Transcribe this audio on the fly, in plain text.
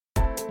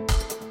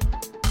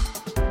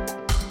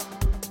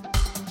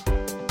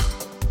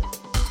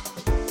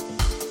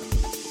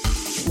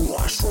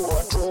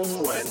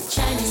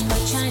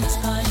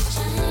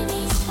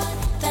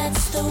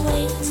the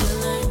way to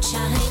learn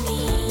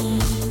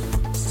Chinese.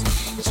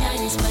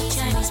 ChinesePod,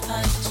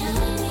 ChinesePod,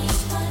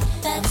 ChinesePod.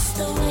 That's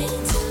the way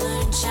to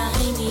learn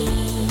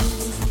Chinese.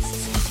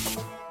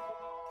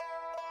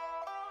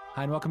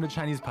 Hi, and welcome to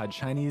ChinesePod,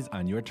 Chinese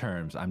on your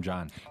terms. I'm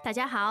John. 大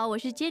家好，我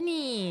是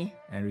Jenny。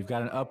 And we've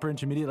got an upper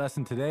intermediate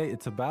lesson today.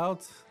 It's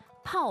about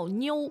泡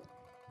妞，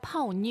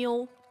泡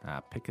妞。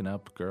picking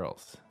up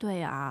girls.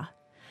 对啊，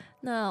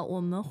那我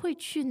们会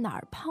去哪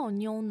儿泡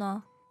妞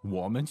呢？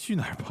我们去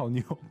哪儿泡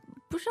妞？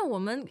不是我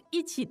们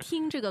一起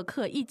听这个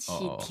课，一起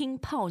听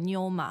泡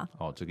妞吗？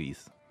哦，这个意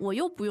思。我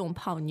又不用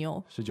泡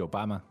妞，是酒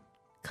吧吗？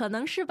可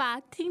能是吧，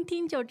听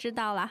听就知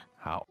道啦。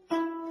好。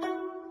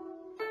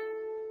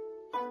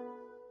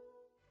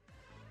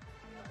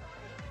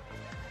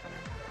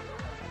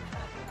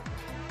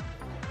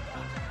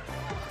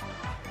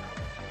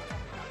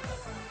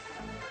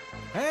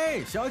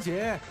嘿，小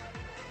姐，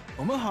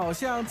我们好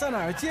像在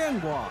哪儿见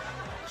过。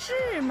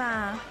是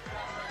吗？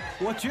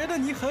我觉得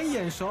你很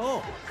眼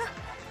熟。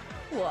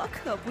我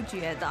可不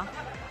觉得。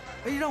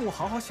哎，让我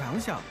好好想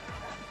想。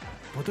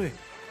不对，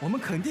我们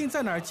肯定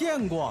在哪儿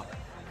见过，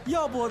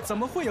要不怎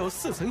么会有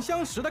似曾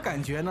相识的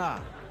感觉呢？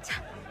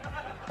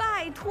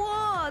拜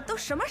托，都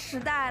什么时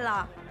代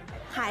了，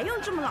还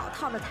用这么老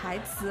套的台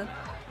词，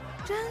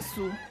真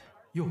俗。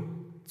哟，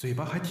嘴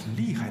巴还挺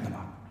厉害的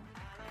嘛。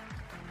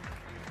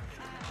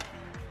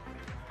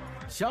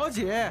小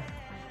姐，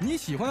你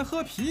喜欢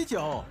喝啤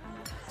酒，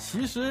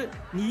其实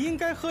你应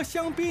该喝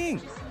香槟。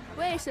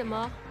为什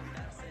么？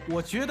我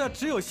觉得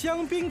只有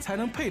香槟才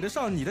能配得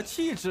上你的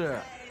气质。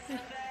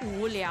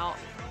无聊。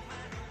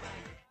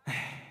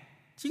哎，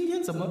今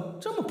天怎么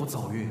这么不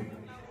走运？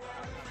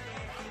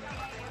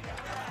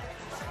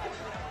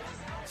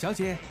小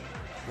姐，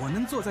我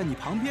能坐在你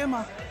旁边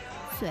吗？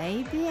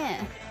随便。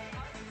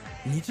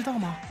你知道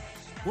吗？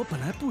我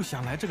本来不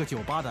想来这个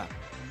酒吧的，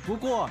不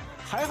过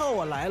还好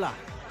我来了。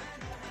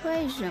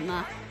为什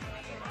么？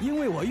因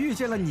为我遇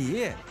见了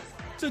你，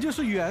这就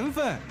是缘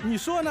分，你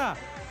说呢？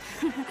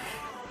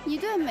你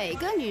对每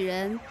个女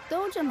人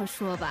都这么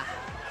说吧？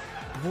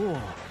不，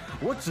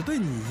我只对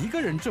你一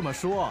个人这么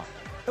说。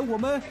我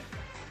们，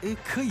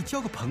可以交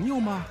个朋友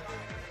吗？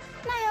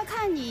那要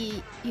看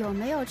你有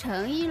没有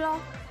诚意咯。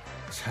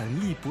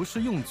诚意不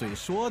是用嘴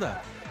说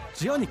的，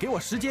只要你给我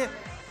时间，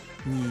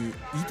你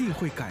一定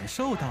会感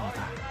受到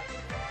的。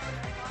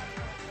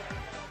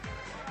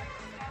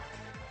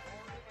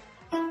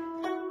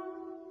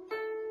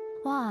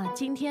哇，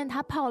今天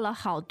他泡了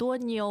好多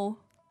妞。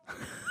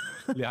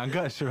两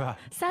个是吧？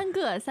三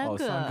个，三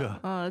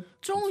个。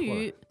终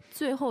于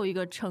最后一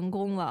个成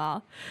功了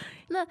啊！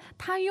那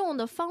他用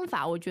的方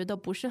法我觉得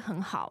不是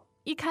很好。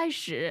一开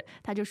始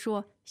他就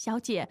说：“小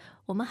姐，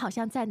我们好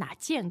像在哪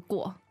见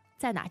过，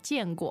在哪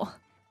见过。”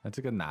那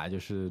这个哪就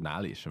是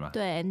哪里是吗？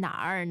对，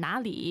哪儿、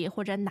哪里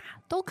或者哪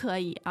都可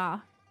以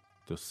啊。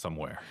就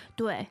somewhere。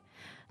对，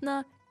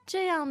那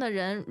这样的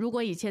人如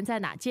果以前在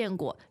哪见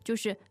过，就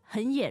是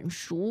很眼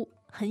熟、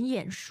很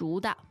眼熟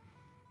的。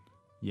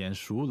眼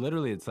熟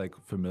literally it's like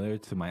familiar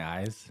to my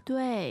eyes。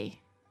 对，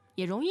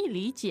也容易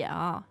理解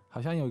啊。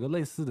好像有一个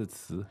类似的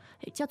词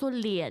叫做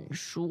脸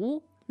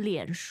熟，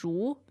脸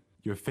熟。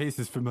Your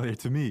face is familiar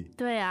to me。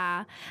 对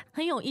啊，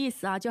很有意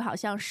思啊，就好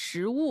像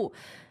食物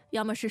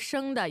要么是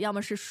生的，要么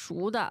是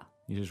熟的。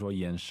你是说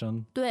眼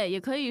生？对，也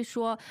可以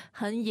说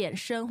很眼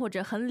生或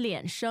者很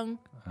脸生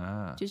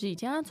啊，就是以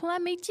前从来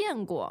没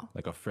见过。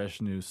 Like a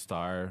fresh new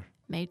star。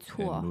 没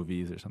错 in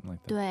movies or something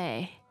like that。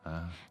 对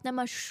啊，那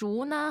么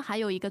熟呢还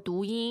有一个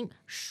读音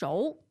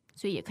熟，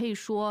所以也可以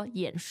说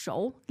眼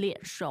熟、脸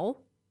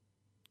熟，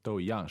都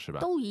一样是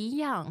吧？都一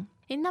样。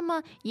那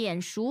么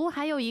眼熟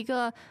还有一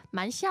个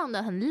蛮像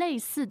的很类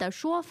似的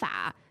说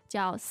法，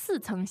叫似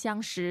曾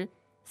相识。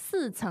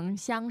似曾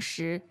相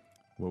识，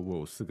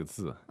我4个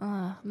字。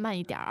慢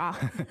一点啊。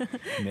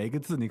每个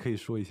字你可以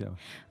说一下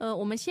吗？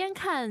我们先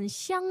看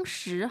相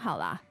识好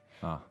了。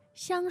啊，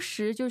相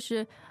识就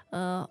是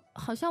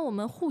好像我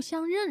们互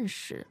相认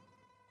识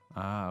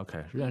啊。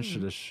OK， 认识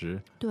的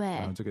识。对，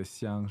然后这个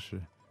相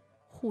是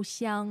互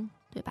相，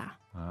对吧？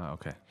啊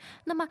OK。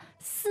 那么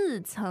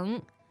似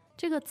曾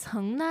这个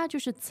曾呢就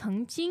是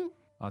曾经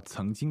啊，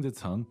曾经的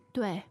曾。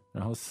对，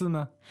然后似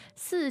呢？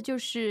似就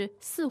是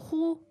似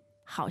乎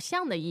好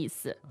像的意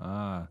思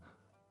啊，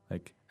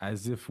 like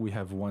as if we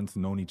have once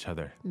known each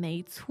other。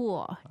 没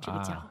错，这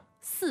个叫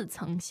似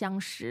曾相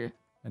识。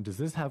And does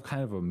this have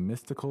kind of a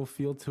mystical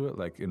feel to it,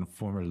 like in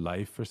former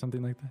life or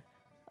something like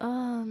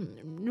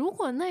that? 如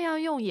果那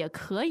样用也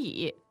可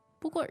以，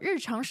不过日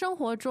常生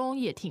活中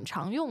也挺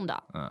常用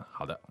的。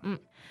好的。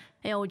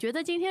哎呀，我觉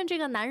得今天这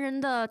个男人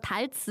的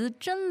台词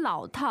真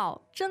老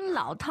套，真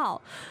老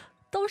套，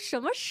都什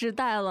么时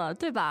代了，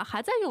对吧？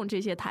还在用这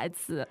些台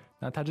词。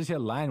那他这些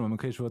line 我们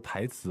可以说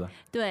台词。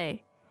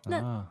对，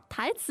那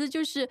台词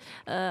就是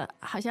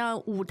好像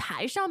舞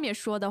台上面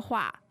说的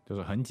话。就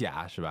是很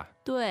假是吧？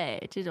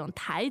对，这种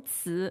台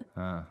词。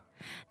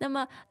那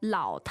么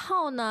老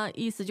套呢，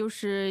意思就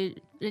是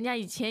人家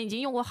以前已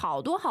经用过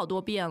好多好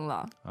多遍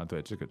了啊。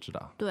对，这个知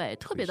道。对，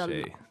特别的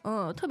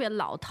特别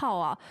老套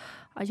啊。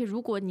而且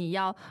如果你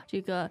要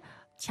这个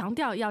强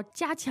调要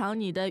加强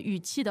你的语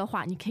气的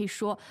话，你可以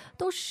说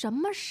都什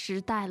么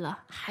时代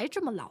了还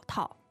这么老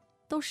套，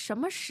都什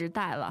么时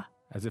代了。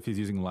 As if he's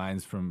using lines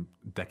from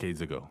decades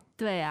ago.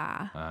 对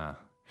啊，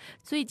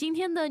所以今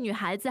天的女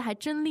孩子还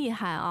真厉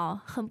害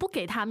啊，很不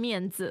给她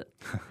面子。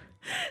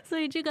所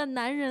以这个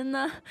男人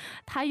呢，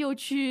他又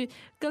去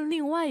跟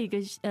另外一个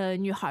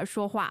女孩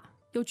说话，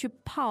又去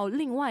泡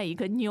另外一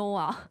个妞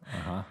啊。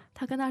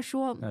他跟她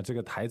说，那这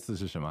个台词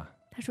是什么？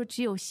他说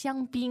只有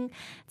香槟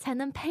才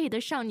能配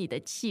得上你的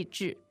气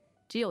质，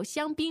只有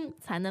香槟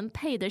才能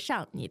配得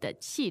上你的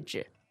气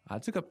质。啊，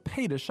这个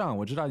配得上，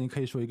我知道你可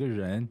以说一个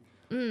人，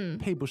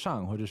配不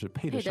上，或者是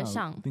配得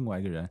上另外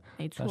一个人，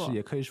没错。但是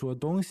也可以说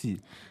东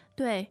西，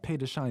对，配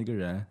得上一个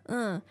人，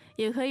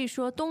也可以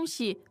说东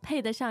西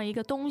配得上一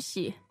个东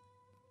西。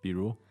比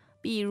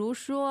如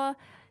说，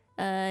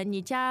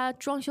你家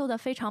装修的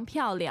非常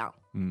漂亮，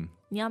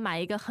你要买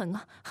一个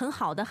很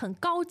好的、很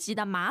高级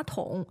的马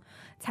桶，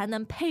才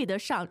能配得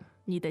上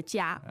你的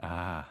家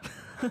啊。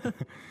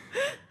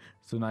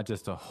So not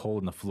just a hole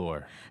in the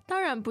floor.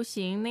 当然不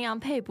行，那样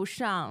配不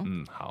上。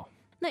好。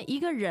那一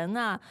个人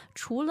啊，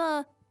除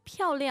了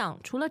漂亮，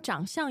除了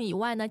长相以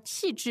外呢，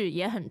气质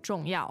也很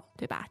重要，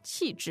对吧？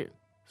气质。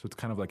So it's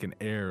kind of like an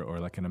air or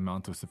like an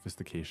amount of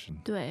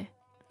sophistication. 对，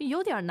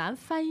有点难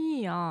翻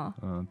译啊。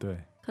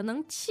对。可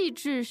能气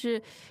质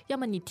是要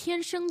么你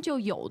天生就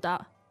有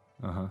的，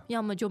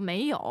要么就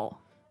没有。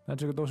那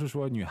这个都是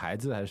说女孩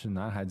子还是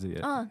男孩子也？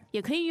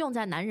也可以用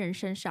在男人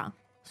身上。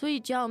所以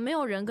只要没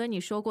有人跟你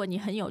说过你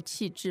很有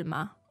气质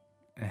吗？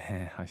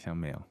好像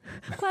没有。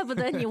怪不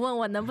得你问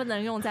我能不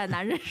能用在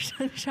男人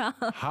身上。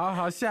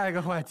好，下一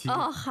个话题。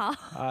好。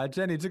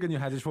Jenny 这个女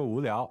孩子说无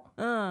聊。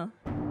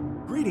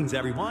Greetings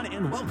everyone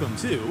and welcome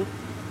to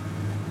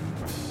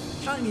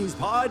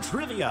ChinesePod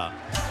Trivia.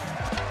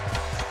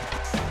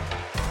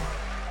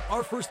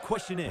 Our first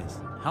question is,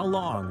 how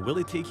long will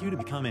it take you to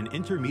become an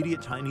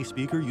intermediate Chinese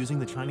speaker using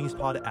the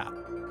ChinesePod app?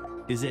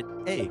 Is it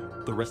A,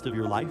 the rest of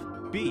your life?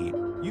 B,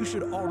 you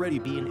should already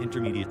be an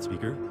intermediate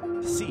speaker?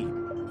 C,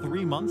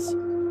 3 months?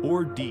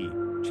 Or D,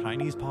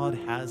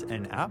 ChinesePod has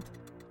an app?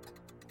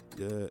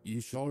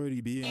 You should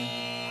already be in.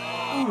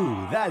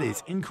 Ooh, that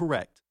is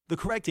incorrect. The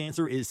correct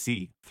answer is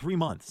C, 3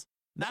 months.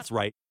 That's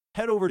right.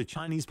 Head over to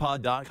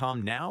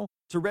ChinesePod.com now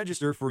to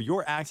register for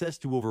your access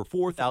to over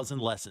 4,000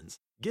 lessons.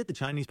 Get the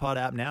ChinesePod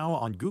app now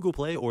on Google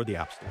Play or the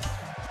App Store.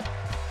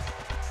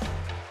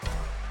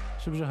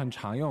 是不是很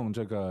常用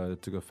这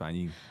个反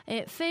应？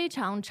非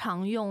常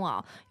常用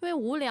啊，因为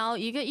无聊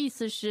一个意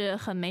思是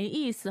很没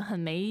意思、很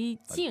没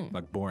劲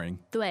like boring.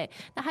 对，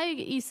那还有一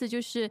个意思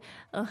就是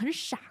很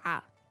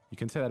傻。You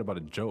can say that about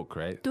a joke,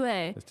 right?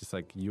 对 It's just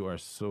like you are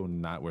so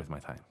not worth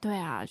my time. 对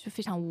啊，就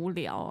非常无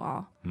聊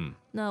啊。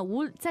那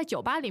在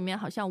酒吧里面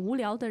好像无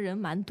聊的人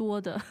蛮多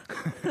的。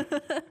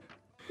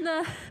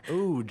那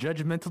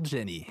judgmental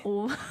Jenny.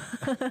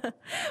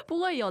 不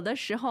过有的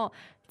时候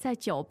在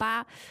酒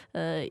吧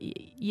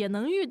也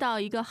能遇到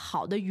一个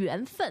好的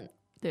缘分，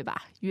对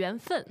吧？缘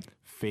分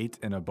Fate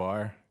in a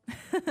bar.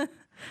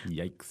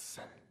 Yikes.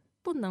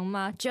 不能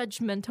吗？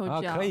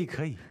 Judgmental Jenny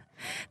可以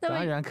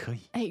当然可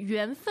以。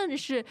缘分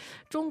是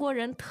中国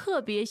人特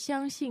别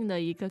相信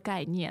的一个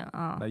概念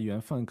啊。那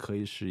缘分可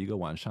以是一个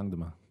晚上的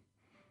吗？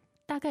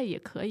大概也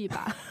可以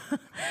吧。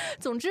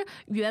总之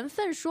缘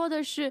分说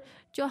的是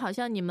就好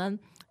像你们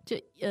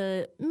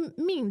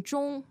命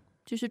中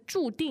就是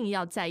注定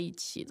要在一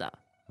起的。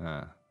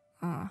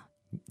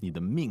你的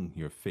命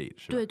your fate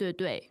是吧？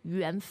对，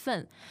缘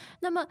分。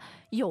那么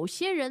有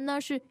些人呢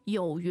是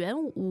有缘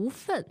无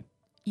分，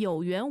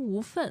有缘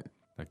无分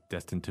like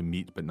destined to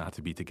meet but not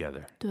to be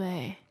together.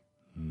 对，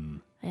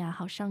哎呀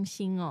好伤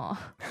心哦。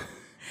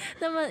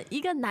那么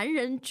一个男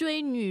人追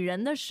女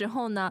人的时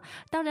候呢，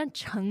当然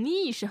诚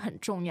意是很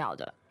重要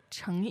的。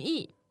诚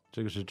意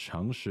这个是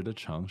诚实的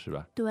诚是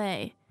吧？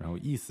对，然后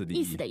意思的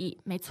意，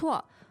没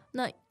错。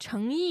那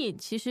诚意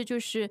其实就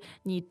是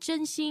你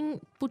真心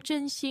不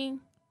真心。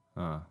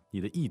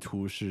你的意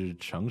图是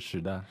诚实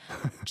的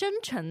真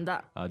诚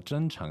的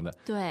真诚的。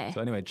对。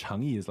 So anyway,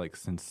 诚意 is like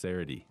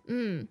sincerity.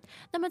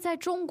 那么在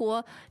中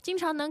国经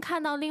常能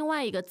看到另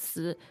外一个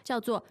词叫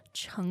做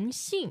诚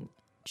信。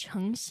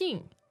诚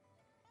信，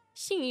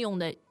信用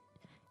的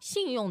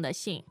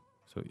信。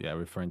 So yeah,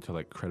 referring to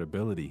like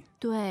credibility.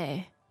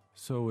 对。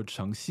 So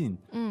诚信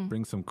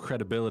bring some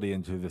credibility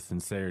into the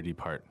sincerity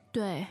part.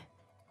 对。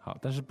好，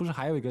但是不是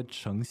还有一个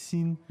诚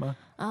心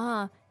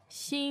吗？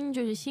心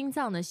就是心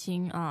脏的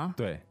心啊。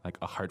对 like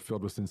a heart filled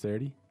with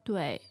sincerity.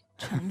 对，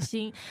诚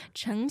心。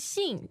诚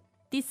信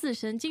第四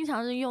声经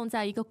常是用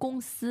在一个公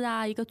司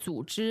啊，一个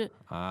组织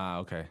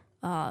OK.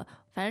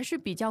 反正是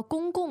比较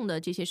公共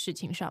的这些事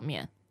情上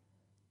面。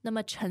那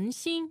么诚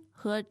心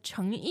和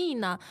诚意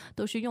呢，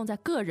都是用在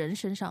个人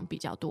身上比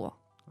较多。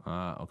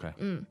OK.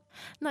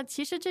 那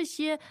其实这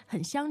些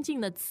很相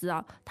近的词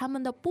啊，它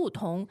们的不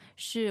同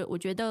是我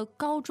觉得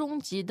高中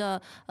级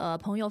的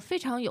朋友非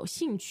常有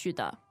兴趣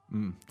的。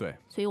对。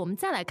所以我们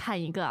再来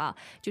看一个啊，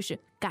就是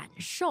感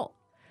受。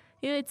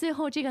因为最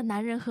后这个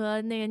男人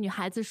和那个女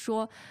孩子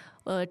说，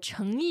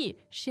诚意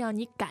是要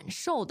你感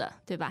受的，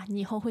对吧？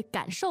你以后会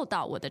感受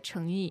到我的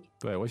诚意。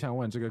对，我想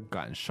问这个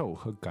感受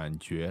和感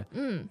觉，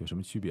有什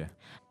么区别？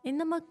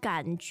那么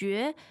感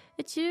觉，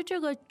其实这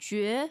个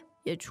觉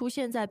也出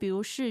现在比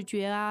如视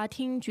觉啊、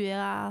听觉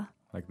啊。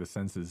Like the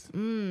senses.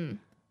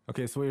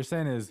 Okay, so what you're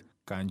saying is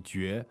感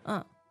觉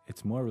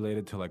，it's more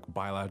related to like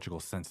biological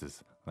senses,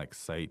 like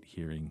sight,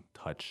 hearing,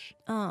 touch.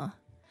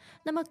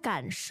 那么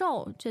感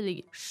受，这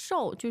里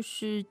受就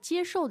是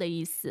接受的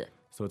意思。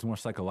So it's more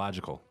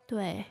psychological.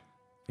 对。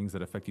Things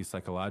that affect you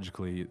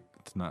psychologically,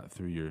 it's not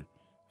through your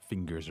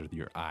fingers or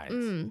your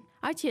eyes.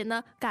 而且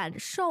呢，感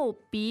受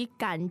比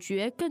感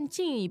觉更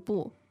进一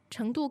步，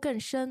程度更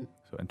深。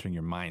So entering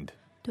your mind.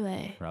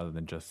 对。Rather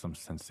than just some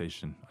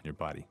sensation on your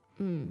body.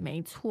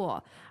 没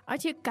错。而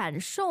且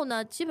感受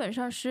呢，基本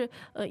上是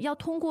要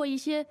通过一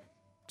些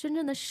真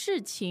正的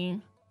事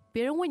情。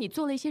别人为你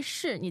做了一些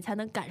事，你才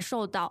能感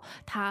受到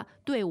他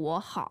对我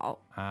好。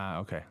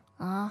OK.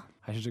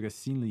 还是这个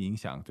心理影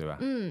响，对吧？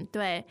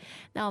对。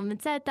那我们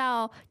再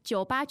到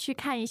酒吧去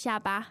看一下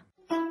吧。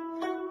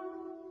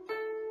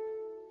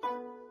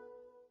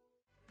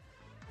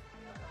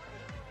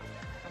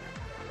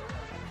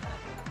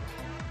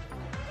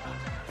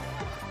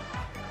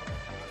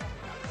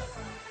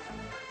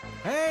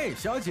哎，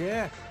小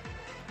姐，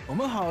我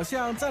们好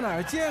像在哪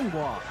儿见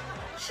过。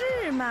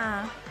是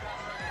吗？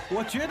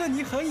我觉得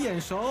你很眼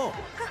熟。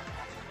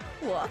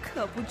我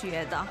可不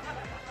觉得。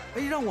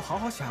让我好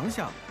好想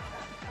想。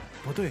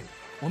不对，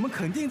我们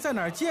肯定在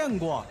哪儿见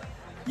过，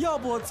要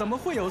不怎么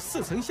会有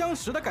似曾相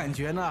识的感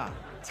觉呢？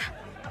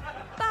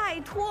拜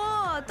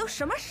托，都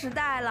什么时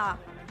代了，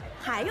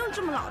还用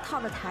这么老套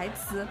的台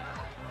词，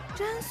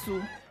真俗。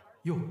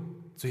哟，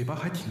嘴巴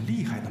还挺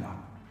厉害的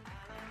嘛。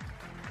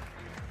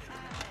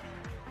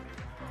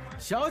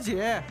小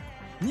姐，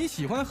你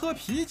喜欢喝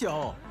啤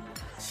酒，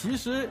其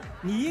实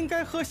你应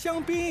该喝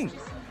香槟。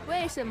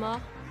为什么？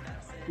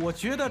我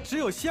觉得只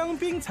有香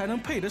槟才能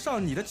配得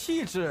上你的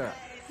气质。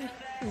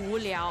无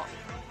聊。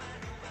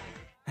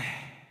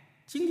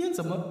今天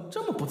怎么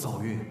这么不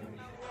走运？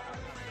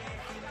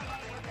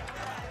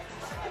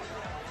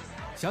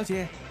小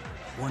姐，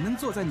我能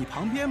坐在你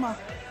旁边吗？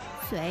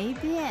随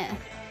便。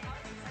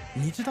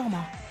你知道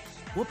吗？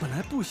我本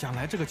来不想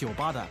来这个酒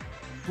吧的，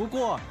不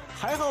过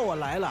还好我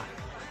来了。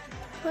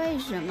为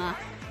什么？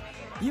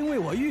因为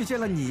我遇见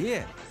了你，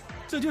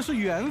这就是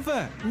缘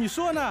分，你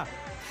说呢？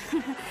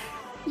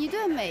你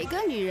对每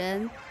个女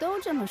人都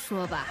这么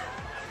说吧？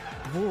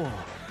不，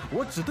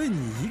我只对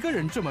你一个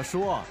人这么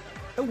说。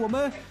我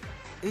们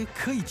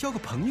可以交个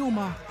朋友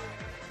吗？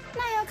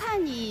那要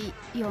看你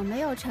有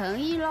没有诚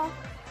意咯。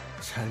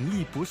诚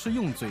意不是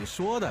用嘴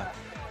说的，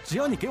只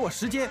要你给我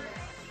时间，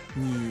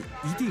你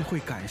一定会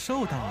感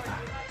受到的。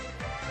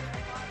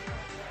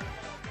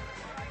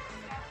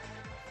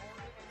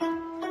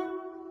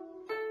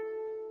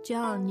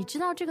John，你知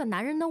道这个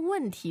男人的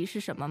问题是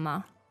什么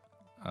吗？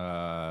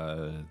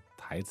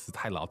台词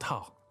太老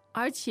套，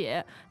而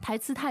且台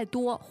词太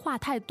多，话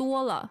太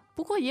多了。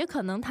不过也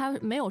可能他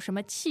没有什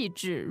么气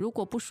质，如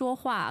果不说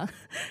话，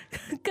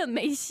更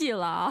没戏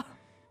了啊。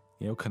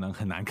也有可能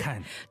很难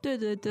看。对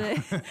对对，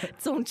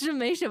总之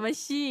没什么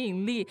吸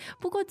引力。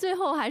不过最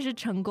后还是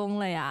成功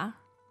了呀。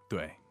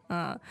对。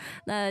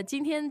那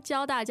今天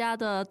教大家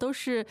的都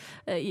是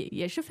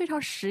也是非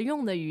常实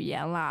用的语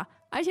言啦。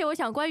而且我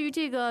想关于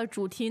这个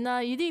主题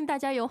呢，一定大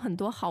家有很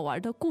多好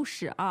玩的故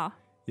事啊。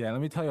Yeah, let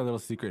me tell you a little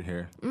secret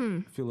here.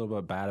 I feel a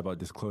little bit bad about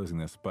disclosing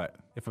this, but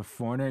if a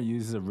foreigner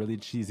uses a really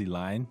cheesy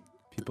line,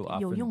 people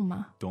often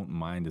don't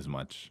mind as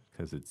much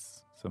because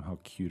it's somehow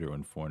cuter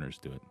when foreigners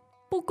do it.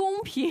 不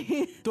公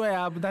平。对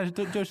啊，但是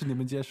这是你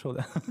们接受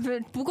的。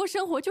不过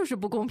生活就是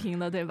不公平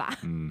的，对吧？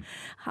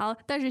好，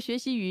但是学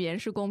习语言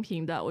是公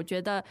平的，我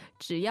觉得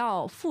只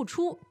要付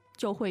出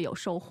就会有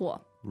收获。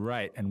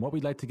Right, and what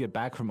we'd like to get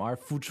back from our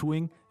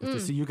fuchuing is to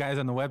see you guys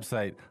on the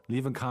website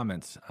leaving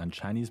comments on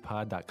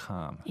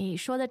ChinesePod.com. 你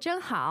说的真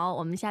好，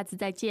我们下次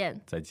再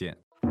见。再见。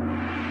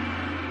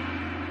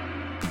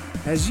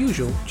As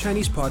usual,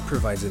 ChinesePod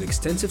provides an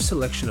extensive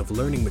selection of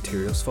learning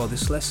materials for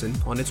this lesson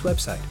on its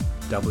website,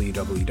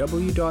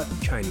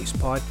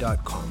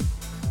 www.ChinesePod.com.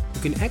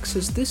 You can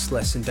access this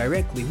lesson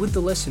directly with the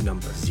lesson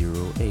number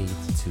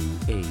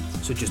 0828.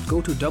 So just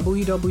go to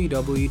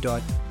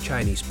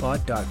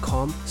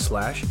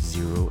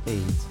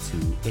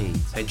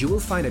www.ChinesePod.com/0828 and you will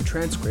find a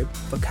transcript,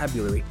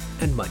 vocabulary,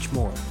 and much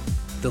more.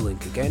 The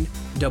link again,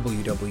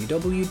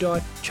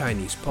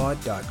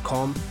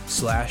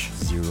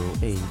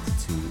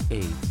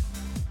 www.ChinesePod.com/0828.